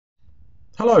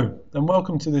Hello and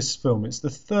welcome to this film. It's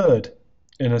the third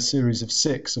in a series of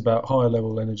 6 about higher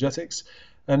level energetics,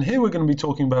 and here we're going to be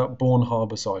talking about Born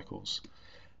Haber cycles.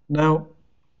 Now,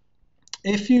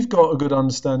 if you've got a good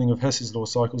understanding of Hess's Law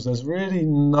cycles, there's really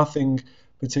nothing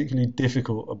particularly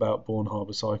difficult about Born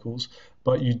Haber cycles,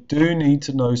 but you do need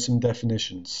to know some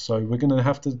definitions. So we're going to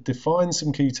have to define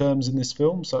some key terms in this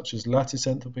film, such as lattice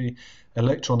enthalpy,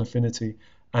 electron affinity,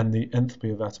 and the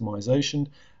enthalpy of atomization.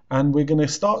 And we're going to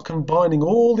start combining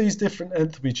all these different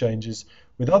enthalpy changes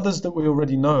with others that we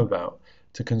already know about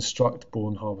to construct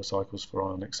Born Haber cycles for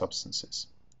ionic substances.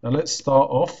 Now let's start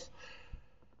off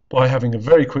by having a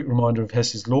very quick reminder of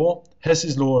Hess's Law.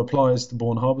 Hess's Law applies to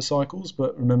Born Haber cycles,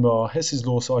 but remember our Hess's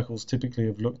Law cycles typically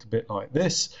have looked a bit like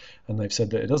this, and they've said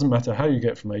that it doesn't matter how you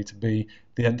get from A to B,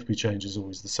 the enthalpy change is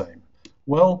always the same.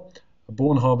 Well, a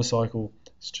Born Haber cycle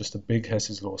is just a big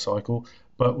Hess's Law cycle,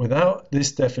 but without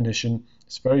this definition,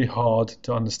 it's very hard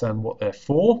to understand what they're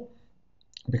for,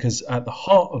 because at the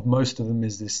heart of most of them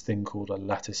is this thing called a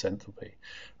lattice enthalpy,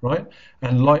 right?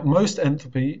 And like most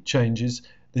enthalpy changes,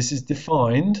 this is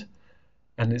defined,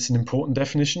 and it's an important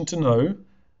definition to know,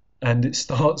 and it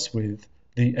starts with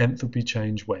the enthalpy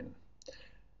change when.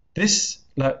 This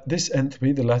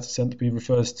enthalpy, the lattice enthalpy,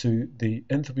 refers to the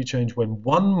enthalpy change when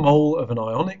 1 mole of an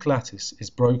ionic lattice is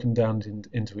broken down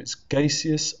into its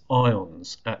gaseous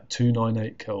ions at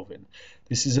 298 Kelvin.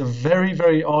 This is a very,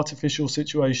 very artificial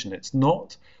situation. It's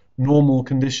not normal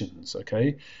conditions,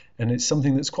 okay? And it's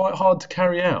something that's quite hard to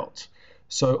carry out.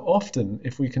 So often,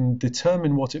 if we can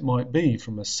determine what it might be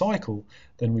from a cycle,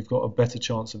 then we've got a better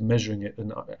chance of measuring it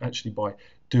than actually by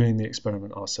doing the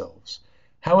experiment ourselves.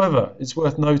 However, it's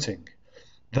worth noting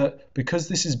that because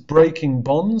this is breaking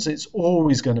bonds, it's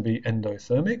always going to be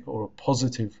endothermic, or a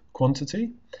positive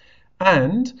quantity,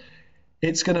 and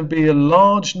it's going to be a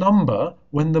large number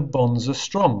when the bonds are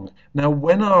strong. Now,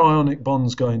 when are ionic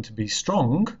bonds going to be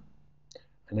strong?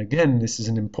 And again, this is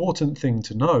an important thing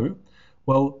to know.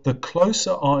 Well, the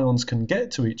closer ions can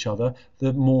get to each other,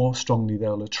 the more strongly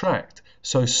they'll attract.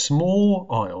 So small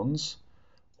ions,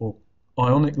 or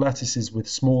ionic lattices with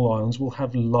small ions, will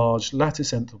have large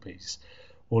lattice enthalpies,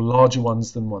 or larger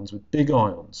ones than ones with big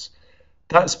ions.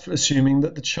 That's assuming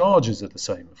that the charges are the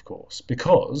same, of course,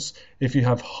 because if you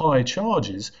have high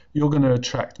charges, you're going to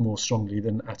attract more strongly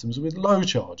than atoms with low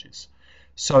charges.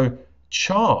 So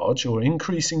charge, or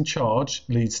increasing charge,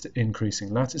 leads to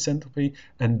increasing lattice enthalpy,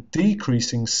 and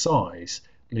decreasing size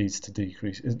leads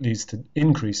to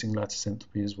increasing lattice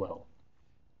enthalpy as well.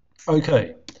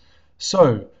 Okay,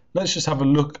 so let's just have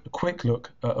a quick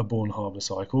look at a Born Haber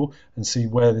cycle and see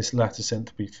where this lattice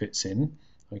enthalpy fits in.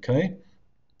 Okay,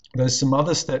 there's some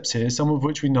other steps here, some of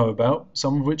which we know about,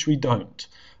 some of which we don't.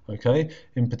 Okay,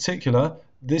 in particular,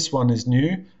 this one is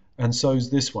new, and so is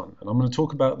this one, and I'm going to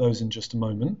talk about those in just a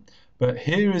moment. But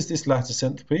here is this lattice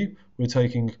enthalpy. We're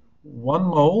taking 1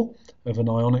 mole of an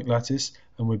ionic lattice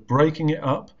and we're breaking it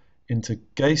up into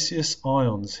gaseous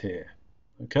ions here.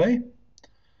 Okay?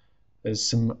 There's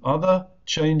some other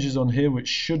changes on here which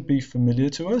should be familiar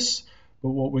to us, but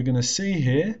what we're going to see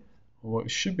here, or what we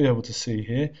should be able to see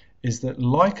here, is that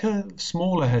like a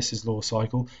smaller Hess's Law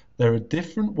cycle, there are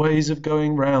different ways of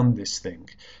going round this thing.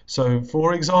 So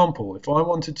for example, if I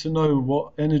wanted to know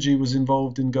what energy was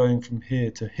involved in going from here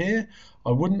to here,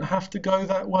 I wouldn't have to go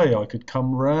that way. I could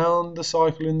come round the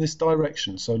cycle in this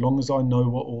direction, so long as I know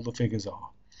what all the figures are.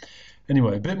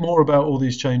 Anyway, a bit more about all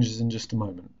these changes in just a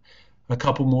moment. A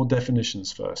couple more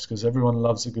definitions first, because everyone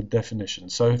loves a good definition.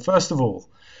 So first of all,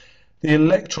 the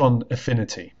electron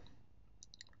affinity.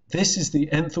 This is the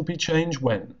enthalpy change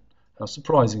when. How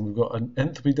surprising, we've got an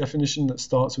enthalpy definition that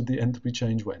starts with the enthalpy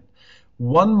change when.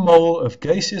 1 mole of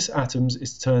gaseous atoms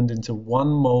is turned into 1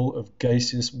 mole of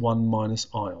gaseous 1-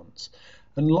 ions.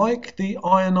 And like the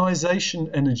ionization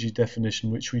energy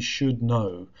definition, which we should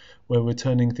know, where we're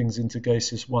turning things into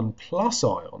gaseous 1+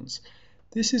 ions,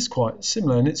 this is quite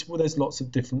similar, and there's lots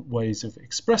of different ways of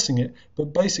expressing it,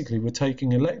 but basically we're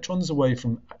taking electrons away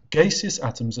from gaseous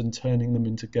atoms and turning them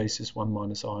into gaseous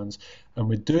 1- ions, and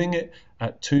we're doing it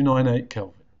at 298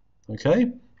 Kelvin, okay?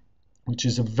 Which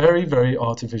is a very, very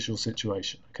artificial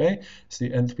situation, okay? It's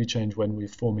the enthalpy change when we're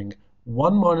forming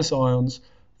 1- ions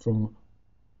from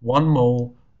 1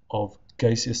 mole of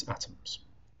gaseous atoms.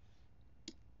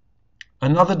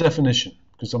 Another definition,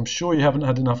 because I'm sure you haven't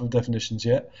had enough of definitions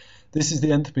yet. This is the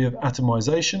enthalpy of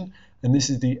atomization, and this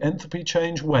is the enthalpy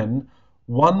change when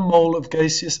 1 mole of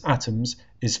gaseous atoms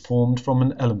is formed from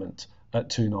an element at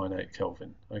 298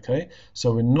 Kelvin. Okay,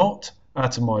 so we're not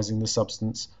atomizing the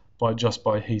substance just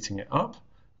by heating it up,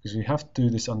 because we have to do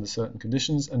this under certain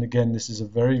conditions, and again, this is a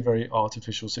very, very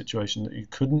artificial situation that you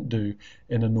couldn't do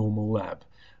in a normal lab.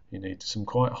 You need some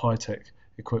quite high-tech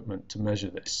equipment to measure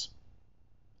this.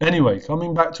 Anyway,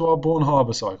 coming back to our Born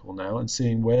Haber cycle now and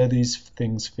seeing where these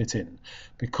things fit in,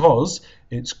 because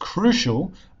it's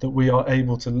crucial that we are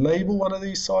able to label one of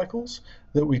these cycles,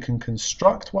 that we can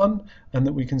construct one, and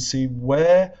that we can see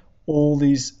where all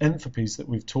these enthalpies that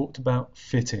we've talked about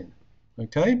fit in.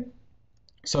 Okay?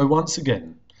 So once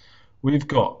again, we've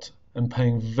got, and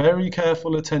paying very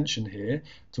careful attention here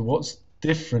to what's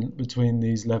different between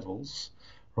these levels,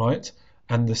 right,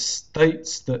 and the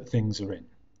states that things are in.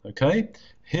 Okay?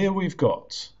 Here we've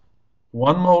got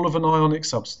 1 mole of an ionic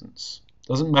substance.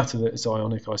 Doesn't matter that it's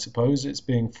ionic, I suppose. It's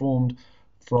being formed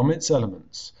from its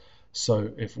elements.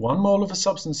 So if 1 mole of a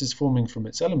substance is forming from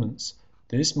its elements,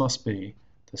 this must be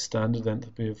the standard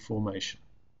enthalpy of formation.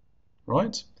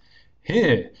 Right?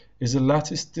 Here is a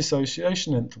lattice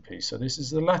dissociation enthalpy. So this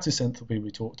is the lattice enthalpy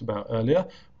we talked about earlier.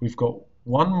 We've got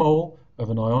 1 mole of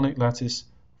an ionic lattice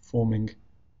forming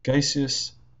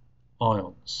gaseous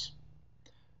ions.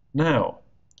 Now,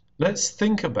 let's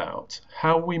think about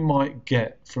how we might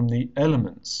get from the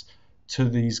elements to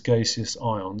these gaseous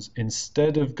ions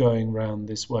instead of going round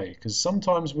this way, because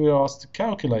sometimes we're asked to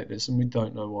calculate this and we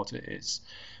don't know what it is.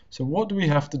 So what do we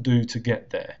have to do to get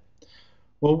there?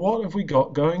 Well, what have we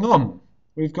got going on?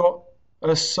 We've got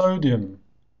a sodium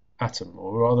atom,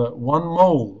 or rather 1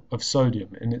 mole of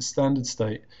sodium in its standard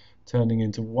state turning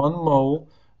into 1 mole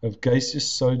of gaseous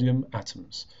sodium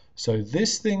atoms. So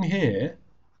this thing here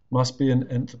must be an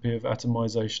enthalpy of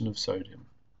atomization of sodium.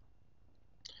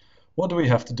 What do we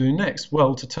have to do next?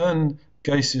 Well, to turn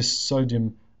gaseous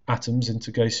sodium atoms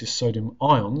into gaseous sodium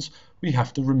ions, we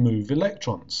have to remove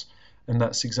electrons. And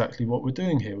that's exactly what we're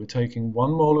doing here. We're taking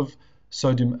 1 mole of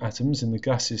sodium atoms in the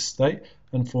gaseous state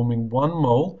and forming 1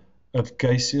 mole of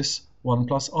gaseous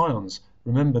 1+ ions.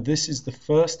 Remember, this is the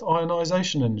first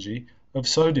ionization energy of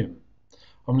sodium.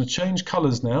 I'm going to change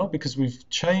colours now because we've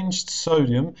changed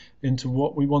sodium into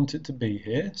what we want it to be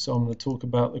here. So I'm going to talk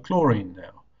about the chlorine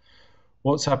now.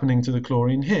 What's happening to the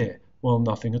chlorine here? Well,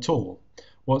 nothing at all.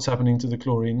 What's happening to the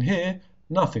chlorine here?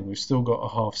 Nothing. We've still got a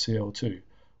half Cl2.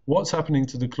 What's happening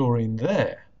to the chlorine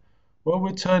there? Well,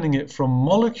 we're turning it from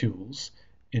molecules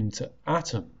into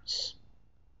atoms.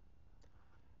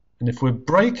 And if we're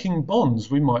breaking bonds,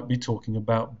 we might be talking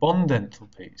about bond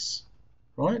enthalpies,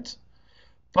 right?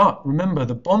 But remember,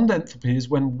 the bond enthalpy is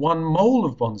when 1 mole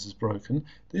of bonds is broken.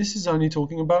 This is only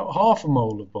talking about half a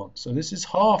mole of bonds. So this is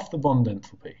half the bond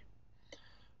enthalpy.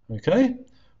 Okay?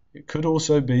 It could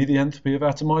also be the enthalpy of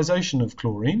atomization of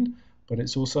chlorine, but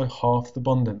it's also half the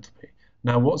bond enthalpy.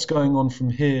 Now, what's going on from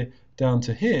here down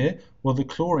to here? Well, the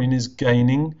chlorine is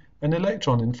gaining an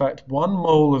electron. In fact, 1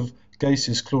 mole of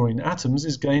gaseous chlorine atoms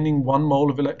is gaining 1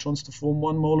 mole of electrons to form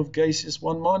 1 mole of gaseous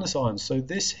 1- ions. So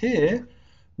this here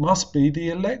must be the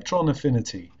electron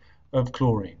affinity of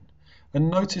chlorine. And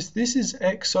notice this is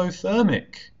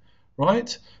exothermic,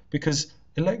 right? Because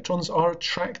electrons are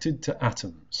attracted to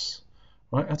atoms,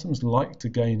 right? Atoms like to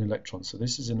gain electrons, so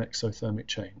this is an exothermic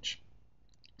change.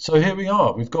 So here we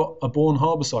are, we've got a Born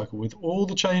Haber cycle with all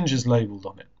the changes labelled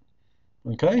on it,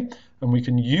 okay? And we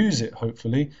can use it,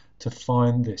 hopefully, to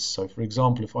find this. So for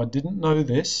example, if I didn't know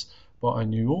this, but I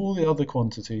knew all the other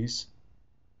quantities,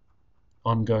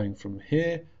 I'm going from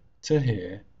here to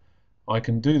here. I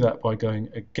can do that by going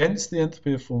against the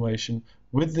enthalpy of formation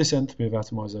with this enthalpy of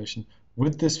atomization,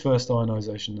 with this first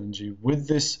ionization energy, with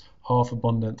this half a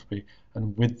bond enthalpy,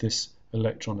 and with this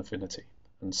electron affinity.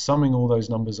 And summing all those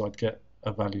numbers, I'd get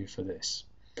a value for this.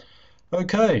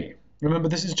 Okay, remember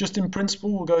this is just in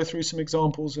principle. We'll go through some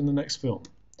examples in the next film.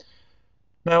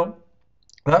 Now,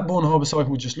 that Born Haber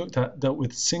cycle we just looked at dealt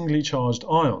with singly charged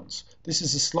ions. This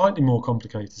is a slightly more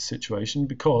complicated situation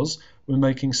because we're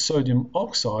making sodium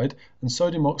oxide, and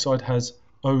sodium oxide has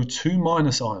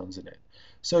O2- ions in it.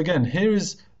 So again, here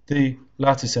is the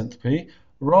lattice enthalpy.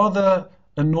 Rather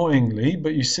annoyingly,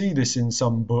 but you see this in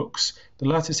some books, the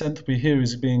lattice enthalpy here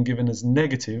is being given as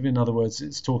negative. In other words,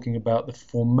 it's talking about the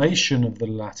formation of the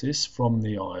lattice from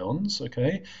the ions,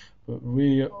 okay? But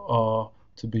we are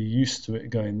to be used to it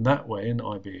going that way in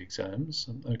IB exams,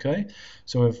 okay?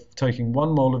 So we're taking 1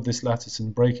 mole of this lattice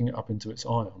and breaking it up into its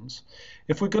ions.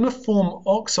 If we're going to form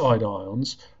oxide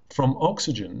ions from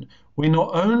oxygen, we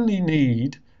not only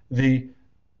need the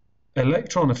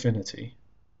electron affinity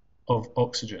of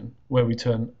oxygen, where we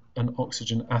turn an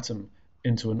oxygen atom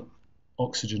into an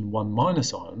oxygen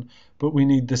 1- ion, but we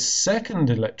need the second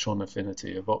electron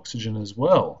affinity of oxygen as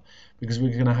well, because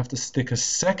we're going to have to stick a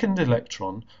second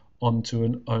electron onto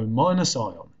an O-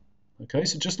 ion. Okay,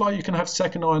 so just like you can have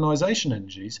second ionization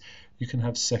energies, you can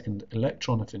have second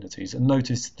electron affinities. And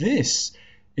notice this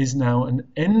is now an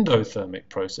endothermic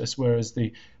process, whereas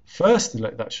the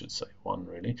that should say 1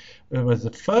 really, whereas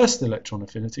the first electron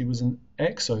affinity was an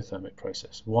exothermic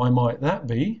process. Why might that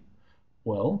be?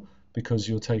 Well, because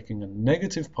you're taking a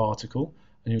negative particle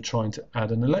and you're trying to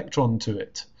add an electron to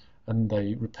it, and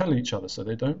they repel each other, so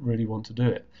they don't really want to do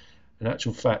it. In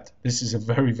actual fact, this is a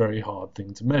very, very hard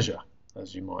thing to measure,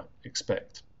 as you might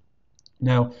expect.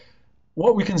 Now,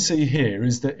 what we can see here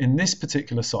is that in this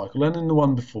particular cycle, and in the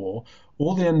one before,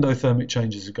 all the endothermic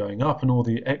changes are going up and all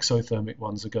the exothermic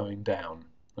ones are going down.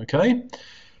 Okay?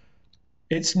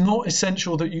 It's not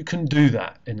essential that you can do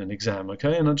that in an exam,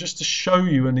 okay? And just to show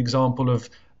you an example of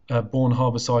a Born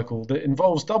Haber cycle that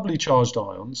involves doubly charged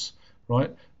ions,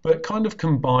 right? But kind of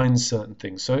combines certain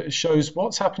things. So it shows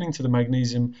what's happening to the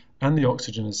magnesium and the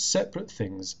oxygen as separate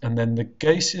things, and then the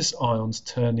gaseous ions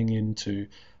turning into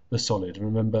the solid.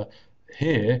 Remember,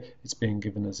 here it's being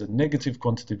given as a negative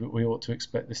quantity, but we ought to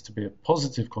expect this to be a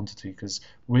positive quantity because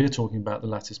we're talking about the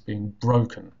lattice being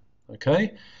broken,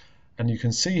 okay? And you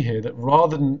can see here that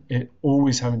rather than it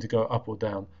always having to go up or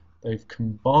down, they've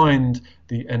combined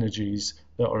the energies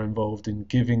that are involved in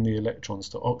giving the electrons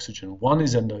to oxygen. One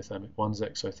is endothermic, one's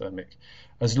exothermic.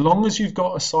 As long as you've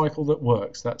got a cycle that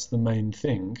works, that's the main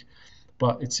thing.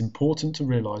 But it's important to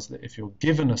realize that if you're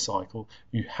given a cycle,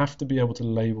 you have to be able to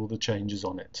label the changes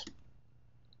on it.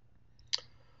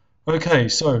 Okay,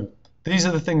 so these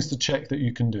are the things to check that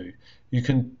you can do. You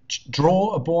can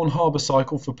draw a Born Haber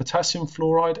cycle for potassium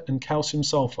fluoride and calcium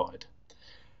sulfide.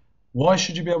 Why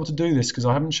should you be able to do this? Because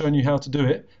I haven't shown you how to do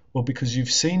it. Well, because you've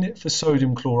seen it for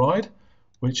sodium chloride,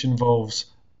 which involves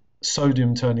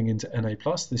sodium turning into Na+.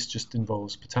 This just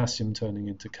involves potassium turning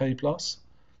into K+,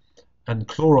 and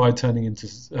chlorine turning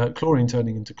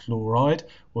into chloride.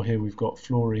 Well, here we've got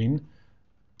fluorine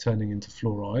turning into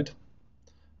fluoride.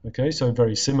 Okay, so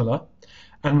very similar.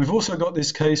 And we've also got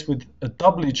this case with a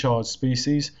doubly charged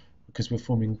species because we're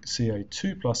forming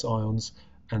Ca2+ ions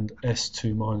and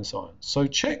S2- ions. So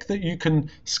check that you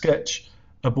can sketch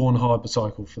a Born Haber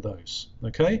cycle for those.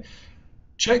 Okay,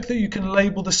 check that you can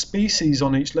label the species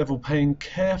on each level, paying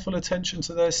careful attention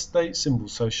to their state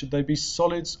symbols. So should they be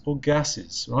solids or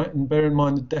gases, right? And bear in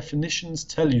mind the definitions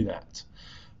tell you that.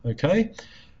 Okay,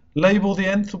 label the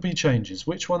enthalpy changes,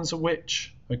 which ones are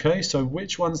which. Okay, so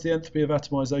which one's the enthalpy of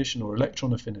atomization or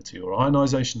electron affinity or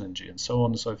ionization energy, and so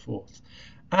on and so forth.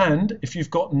 And if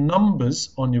you've got numbers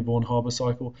on your Born Haber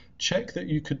cycle, check that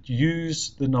you could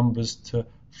use the numbers to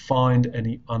find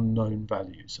any unknown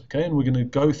values. Okay, and we're going to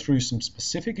go through some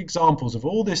specific examples of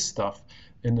all this stuff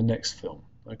in the next film.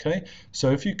 Okay,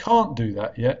 so if you can't do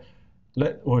that yet,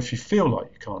 or if you feel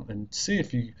like you can't, then see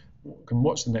if you can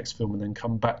watch the next film and then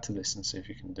come back to this and see if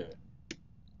you can do it.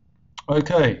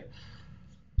 Okay.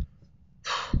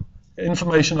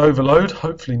 Information overload,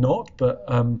 hopefully not, but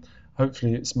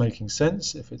hopefully it's making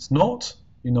sense. If it's not,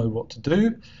 you know what to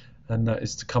do, and that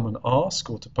is to come and ask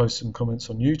or to post some comments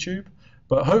on YouTube.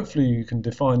 But hopefully you can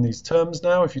define these terms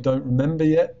now. If you don't remember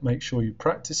yet, make sure you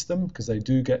practice them because they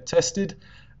do get tested,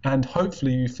 and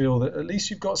hopefully you feel that at least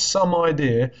you've got some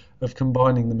idea of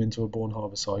combining them into a Born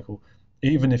Haber cycle,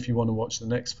 even if you want to watch the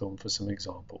next film for some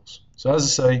examples. So as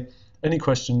I say, any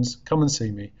questions, come and see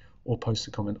me or post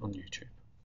a comment on YouTube.